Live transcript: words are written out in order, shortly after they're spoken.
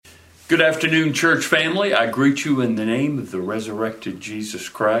Good afternoon, church family. I greet you in the name of the resurrected Jesus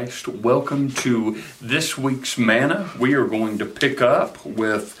Christ. Welcome to this week's Manna. We are going to pick up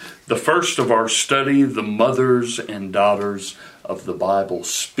with the first of our study, the Mothers and Daughters of the Bible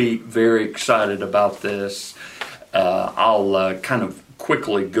Speak. Very excited about this. I'll kind of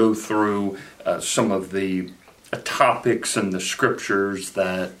quickly go through some of the topics in the scriptures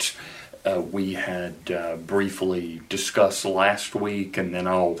that we had briefly discussed last week, and then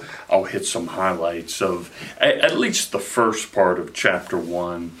I'll hit some highlights of at least the first part of chapter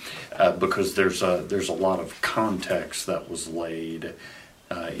 1, because there's a lot of context that was laid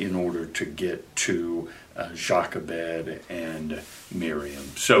in order to get to Jochebed and Miriam.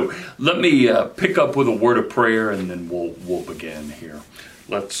 So let me pick up with a word of prayer, and then we'll begin here.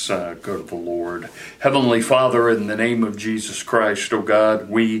 Let's go to the Lord. Heavenly Father, in the name of Jesus Christ, O God,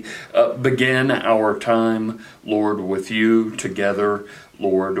 we begin our time, Lord, with you together,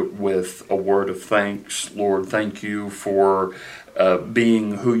 Lord, with a word of thanks. Lord, thank you for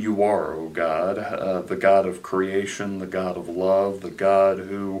being who you are, O God, the God of creation, the God of love, the God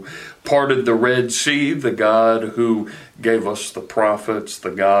who parted the Red Sea, the God who gave us the prophets,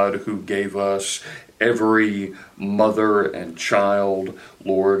 the God who gave us every mother and child,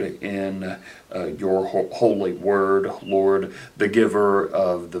 Lord, in your holy word, Lord, the giver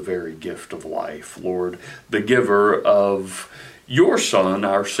of the very gift of life, Lord, the giver of your Son,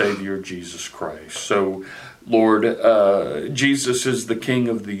 our Savior, Jesus Christ. So, Lord, Jesus is the King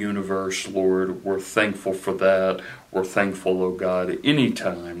of the universe, Lord. We're thankful for that. We're thankful, oh God,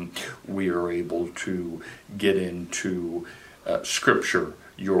 anytime we are able to get into Scripture,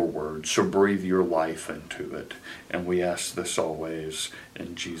 your word. So breathe your life into it. And we ask this always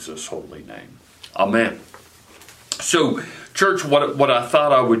in Jesus' holy name. Amen. So, church, what I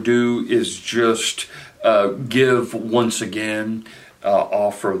thought I would do is just give once again,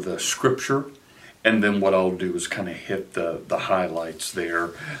 offer the scripture. And then what I'll do is kind of hit the highlights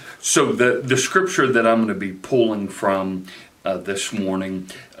there. So the scripture that I'm going to be pulling from this morning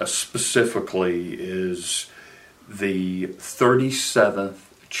specifically is the 37th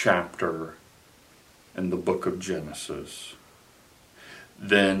chapter in the book of Genesis.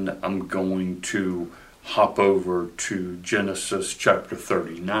 Then I'm going to hop over to Genesis chapter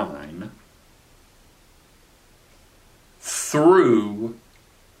 39 through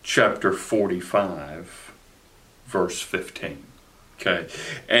chapter 45, verse 15. Okay,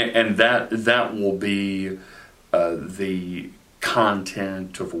 and that will be the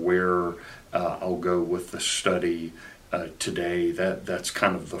content of where I'll go with the study today. That's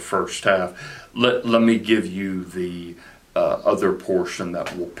kind of the first half. Let me give you the other portion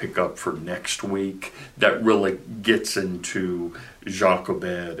that we'll pick up for next week that really gets into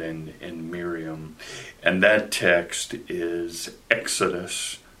Jochebed and Miriam. And that text is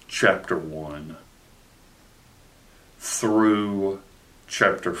Exodus chapter 1 through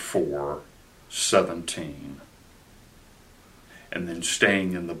chapter 4, 17. And then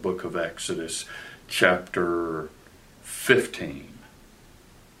staying in the book of Exodus, chapter 15,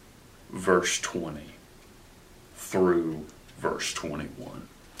 verse 20 through verse 21.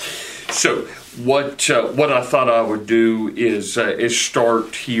 So what I thought I would do is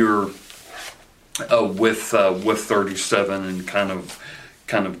start here with 37 and kind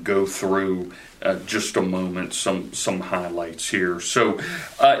of go through just a moment some highlights here. So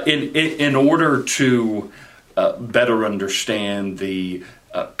in order to better understand the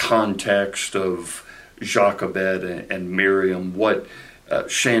context of Jochebed and Miriam, what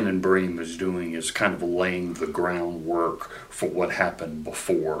Shannon Bream is doing is kind of laying the groundwork for what happened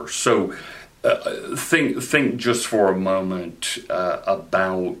before. So think just for a moment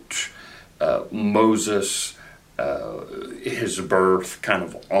about Moses, his birth, kind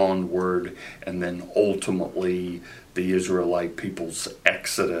of onward, and then ultimately the Israelite people's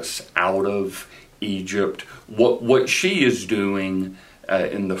exodus out of Egypt. What she is doing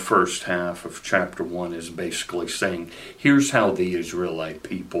in the first half of chapter 1 is basically saying, here's how the Israelite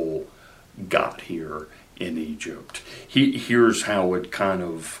people got here in Egypt. Here's how it kind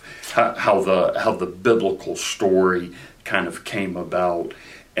of how the biblical story kind of came about,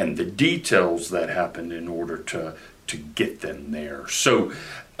 and the details that happened in order to get them there. So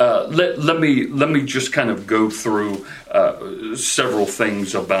let me just kind of go through several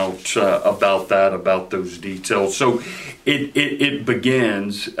things about those details. So it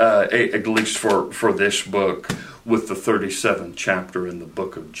begins, at least for this book, with the 37th chapter in the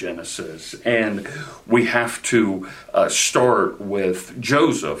book of Genesis. And we have to start with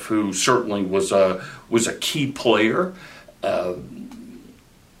Joseph, who certainly was a key player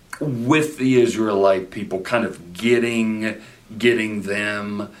with the Israelite people, kind of getting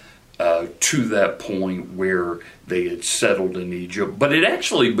them to that point where they had settled in Egypt. But it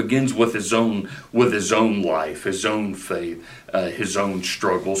actually begins with his own life, his own faith, his own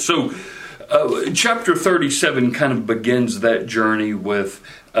struggle. So chapter 37 kind of begins that journey with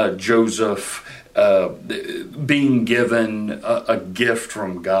Joseph being given a gift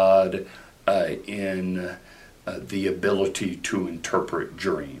from God in the ability to interpret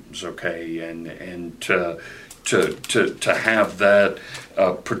dreams, okay, and to have that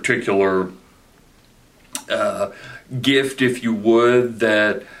particular gift, if you would,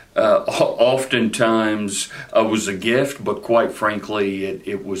 that oftentimes was a gift, but quite frankly,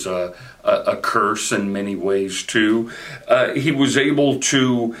 it was a curse in many ways too. He was able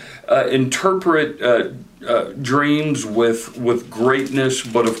to interpret dreams with greatness,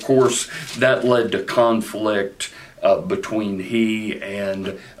 but of course that led to conflict between he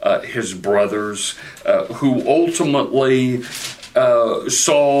and his brothers, who ultimately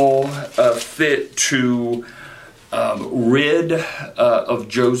saw fit to rid of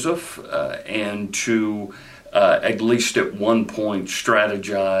Joseph and to at least at one point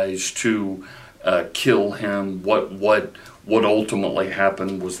strategize to kill him. What ultimately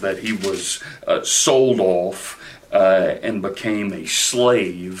happened was that he was sold off and became a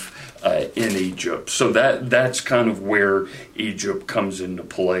slave in Egypt. So that's kind of where Egypt comes into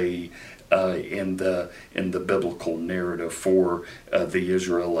play in the biblical narrative for the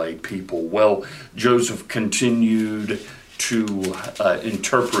Israelite people. Well, Joseph continued to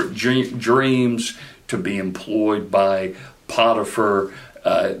interpret dreams, to be employed by Potiphar.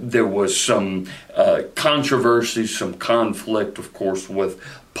 There was some controversy, some conflict, of course, with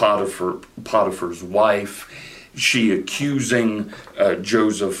Potiphar's wife. She accusing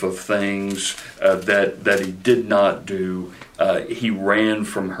Joseph of things that he did not do. He ran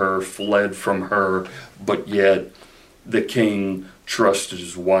from her, fled from her, but yet the king trusted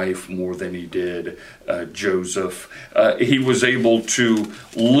his wife more than he did Joseph. He was able to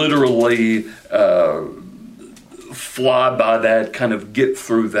literally fly by that, kind of get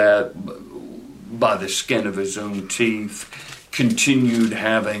through that by the skin of his own teeth, continued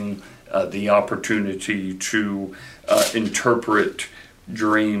having the opportunity to interpret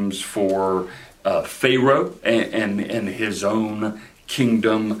dreams for Pharaoh and his own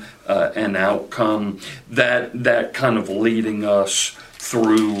kingdom and outcome. That kind of leading us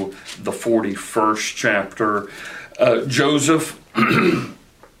through the 41st chapter. Joseph,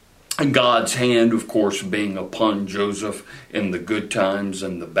 God's hand, of course, being upon Joseph in the good times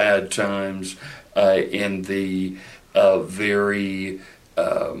and the bad times, in the very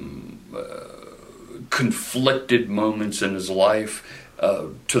conflicted moments in his life,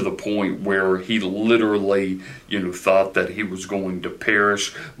 to the point where he literally, thought that he was going to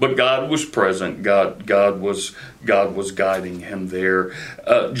perish. But God was present. God was guiding him there.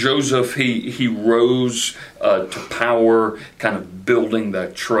 Joseph, he rose to power, kind of building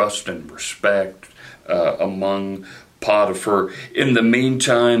that trust and respect among Potiphar. In the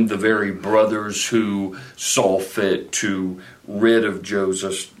meantime, the very brothers who saw fit to rid of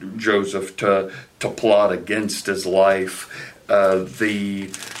Joseph to plot against his life, the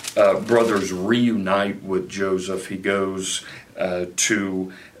brothers reunite with Joseph. He goes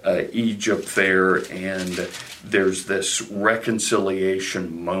to Egypt there, and there's this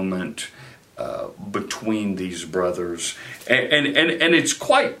reconciliation moment between these brothers, and it's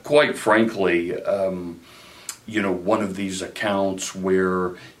quite frankly, one of these accounts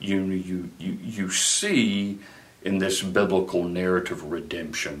where you see in this biblical narrative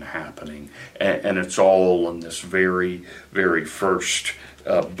redemption happening, and it's all in this very, very first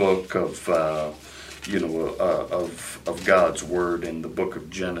book of God's Word in the book of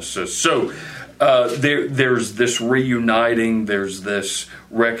Genesis. So there's this reuniting, there's this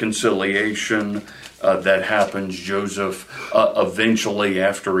reconciliation that happens. Joseph eventually,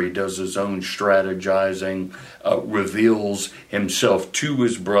 after he does his own strategizing, reveals himself to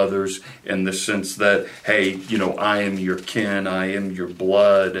his brothers in the sense that, hey, I am your kin, I am your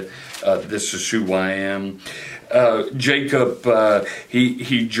blood, this is who I am. Jacob,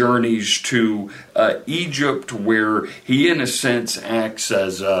 he journeys to Egypt, where he, in a sense, acts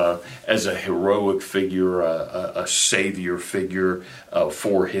as a heroic figure, a savior figure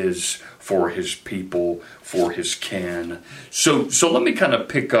for his people, for his kin. So let me kind of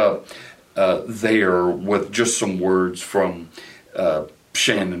pick up there with just some words from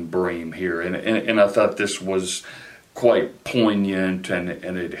Shannon Bream here, and I thought this was quite poignant, and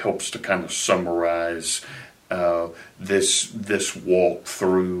it helps to kind of summarize this walk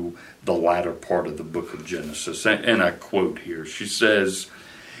through the latter part of the book of Genesis. And I quote here. She says,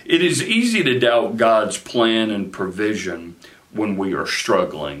 "It is easy to doubt God's plan and provision when we are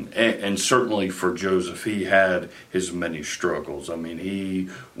struggling. And certainly for Joseph, he had his many struggles. I mean, he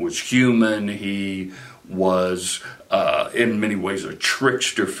was human. He was, in many ways, a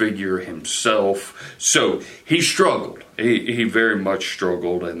trickster figure himself. So he struggled. He very much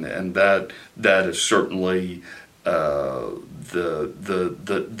struggled, and that is certainly the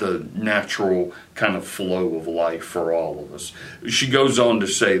natural kind of flow of life for all of us. She goes on to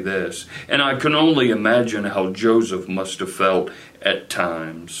say this, and I can only imagine how Joseph must have felt at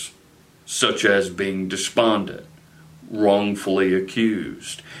times, such as being despondent, wrongfully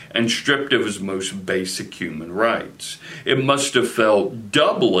accused, and stripped of his most basic human rights. It must have felt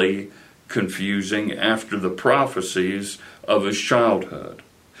doubly confusing after the prophecies of his childhood.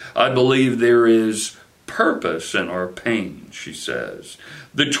 I believe there is purpose in our pain, she says.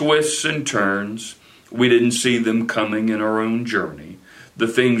 The twists and turns, we didn't see them coming in our own journey. The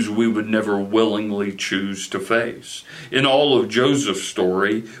things we would never willingly choose to face. In all of Joseph's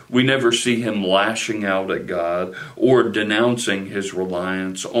story, we never see him lashing out at God or denouncing his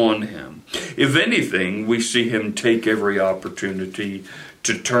reliance on him. If anything, we see him take every opportunity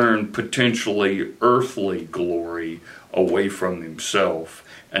to turn potentially earthly glory away from himself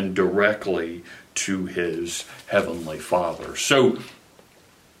and directly to his heavenly Father. So,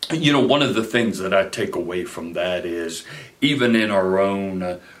 one of the things that I take away from that is, even in our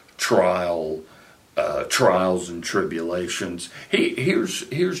own trials and tribulations, here's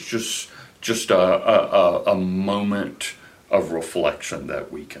just a moment of reflection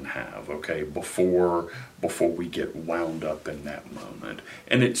that we can have, okay, before we get wound up in that moment.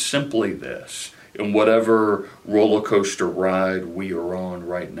 And it's simply this: in whatever roller coaster ride we are on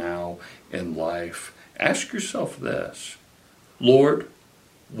right now in life, ask yourself this: Lord,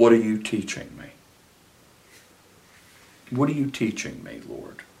 what are you teaching me? What are you teaching me,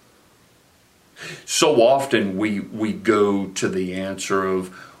 Lord? So often we go to the answer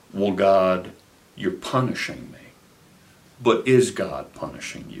of, well, God, you're punishing me. But is God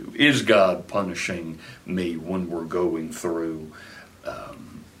punishing you? Is God punishing me when we're going through a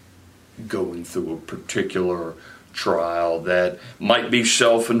particular trial that might be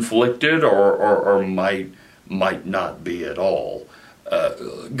self-inflicted or might not be at all?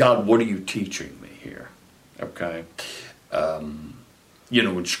 God, what are you teaching me here? Okay.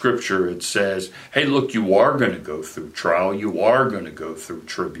 In Scripture it says, hey, look, you are going to go through trial. You are going to go through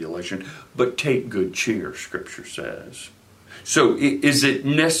tribulation. But take good cheer, Scripture says. So is it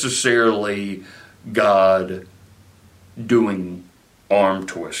necessarily God doing arm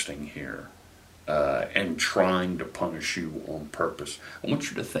twisting here and trying to punish you on purpose? I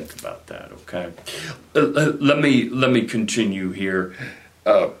want you to think about that, okay? Let me continue here.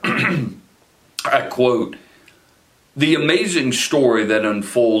 I quote, "The amazing story that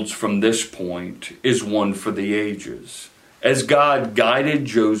unfolds from this point is one for the ages. As God guided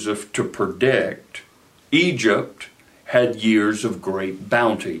Joseph to predict, Egypt had years of great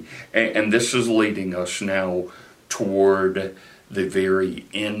bounty." And this is leading us now toward the very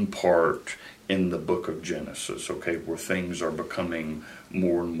end part in the book of Genesis, okay, where things are becoming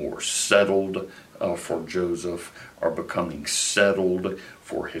more and more settled for Joseph, are becoming settled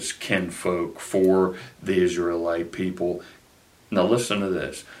for his kinfolk, for the Israelite people. Now listen to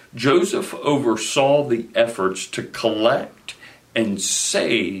this. Joseph oversaw the efforts to collect and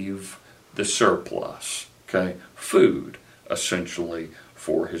save the surplus, okay, food, essentially,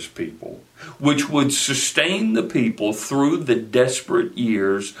 for his people, which would sustain the people through the desperate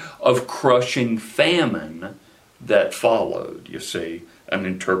years of crushing famine that followed. You see, an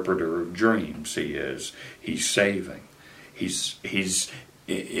interpreter of dreams he is. He's saving. He's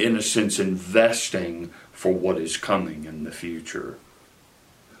in a sense investing for what is coming in the future.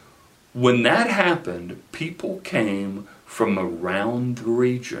 When that happened, people came from around the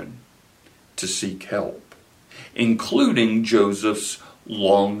region to seek help, including Joseph's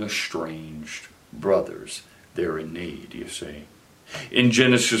long-estranged brothers. They're in need, you see. In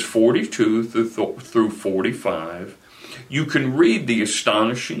Genesis 42 through 45, you can read the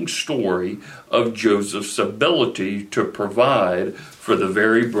astonishing story of Joseph's ability to provide for the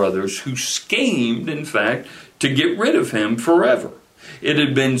very brothers who schemed, in fact, to get rid of him forever. It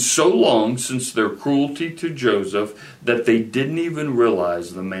had been so long since their cruelty to Joseph that they didn't even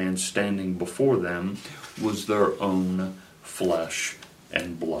realize the man standing before them was their own flesh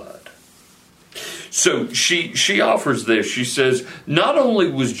and blood. So she offers this. She says, not only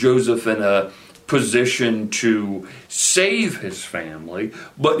was Joseph in a position to save his family,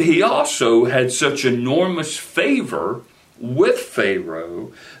 but he also had such enormous favor with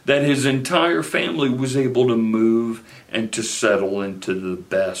Pharaoh that his entire family was able to move and to settle into the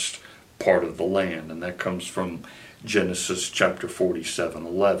best part of the land. And that comes from Genesis chapter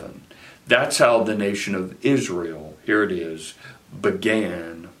 47:11. That's how the nation of Israel, here it is,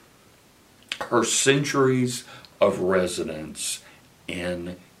 began her centuries of residence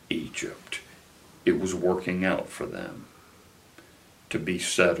in Egypt. It was working out for them to be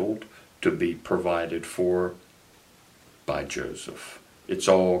settled, to be provided for by Joseph. It's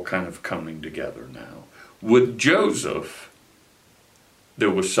all kind of coming together now. With Joseph, there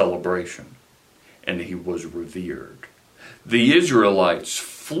was celebration, and he was revered. The Israelites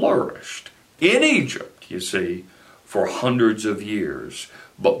flourished in Egypt, you see, for hundreds of years.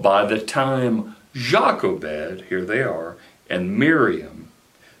 But by the time Jochebed, here they are, and Miriam,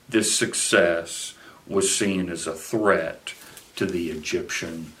 this success was seen as a threat to the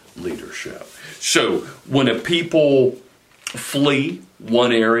Egyptian leadership. So when a people flee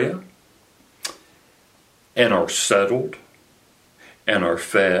one area and are settled and are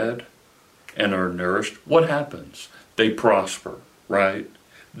fed and are nourished, what happens? They prosper, right?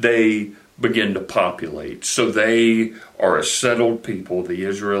 They begin to populate. So they are a settled people, the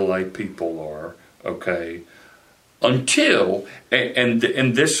Israelite people are, okay, until, and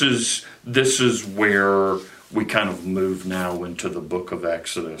this is where we kind of move now into the book of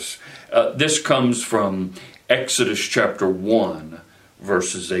Exodus. This comes from Exodus chapter 1,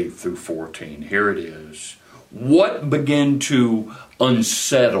 verses 8 through 14. Here it is. What began to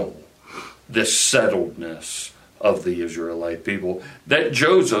unsettle this settledness of the Israelite people that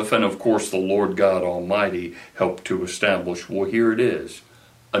Joseph and of course the Lord God Almighty helped to establish? Well, here it is,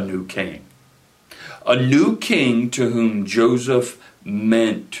 a new king. A new king to whom Joseph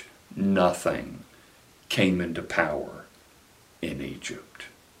meant nothing came into power in Egypt.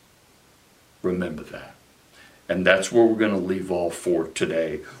 Remember that. And that's where we're going to leave all for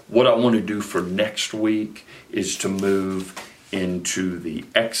today. What I want to do for next week is to move into the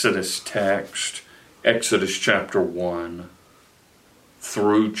Exodus text, Exodus chapter 1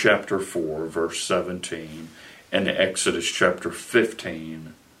 through chapter 4, verse 17, and Exodus chapter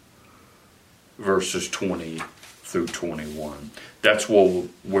 15, verses 20 through 21. That's where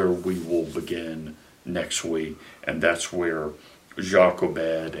we will begin next week, and that's where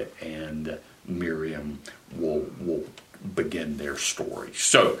Jochebed and Miriam will begin their story.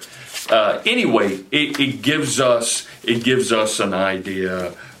 So anyway, it gives us an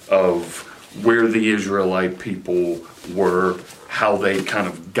idea of where the Israelite people were, how they kind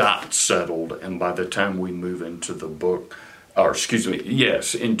of got settled, and by the time we move into the book,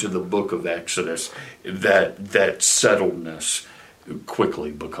 into the book of Exodus, that settledness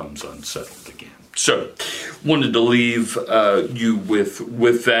quickly becomes unsettled again. So, wanted to leave you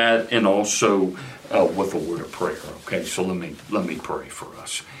with that, and also with a word of prayer. Okay, so let me pray for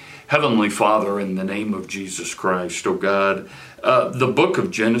us. Heavenly Father, in the name of Jesus Christ, oh God, the book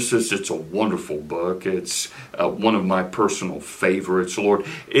of Genesis, it's a wonderful book. It's one of my personal favorites, Lord.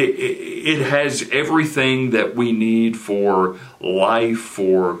 It has everything that we need for life,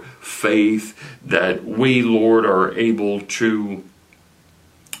 for faith, that we, Lord, are able to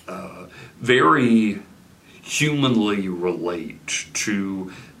very humanly relate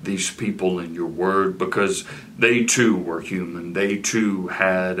to these people in your word, because they too were human. They too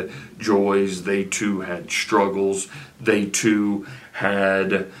had joys. They too had struggles. They too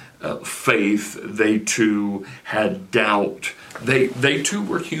had faith. They too had doubt. They too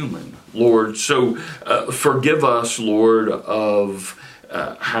were human, Lord. So forgive us, Lord, of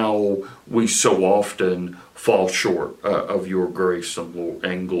how we so often fall short of your grace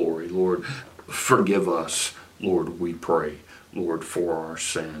and glory, Lord. Forgive us, Lord, we pray, Lord, for our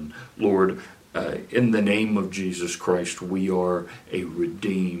sin. Lord, in the name of Jesus Christ, we are a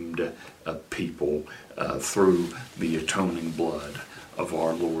redeemed people through the atoning blood of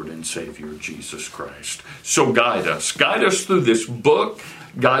our Lord and Savior, Jesus Christ. So guide us through this book,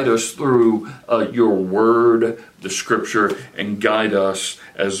 guide us through your word, the scripture, and guide us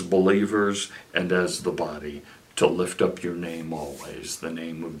as believers and as the body to lift up your name always, the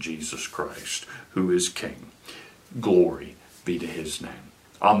name of Jesus Christ, who is King. Glory be to his name.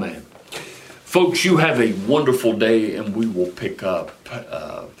 Amen. Folks, you have a wonderful day, and we will pick up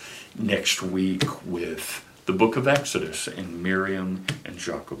next week with the book of Exodus and Miriam and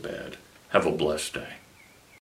Jochebed. Have a blessed day.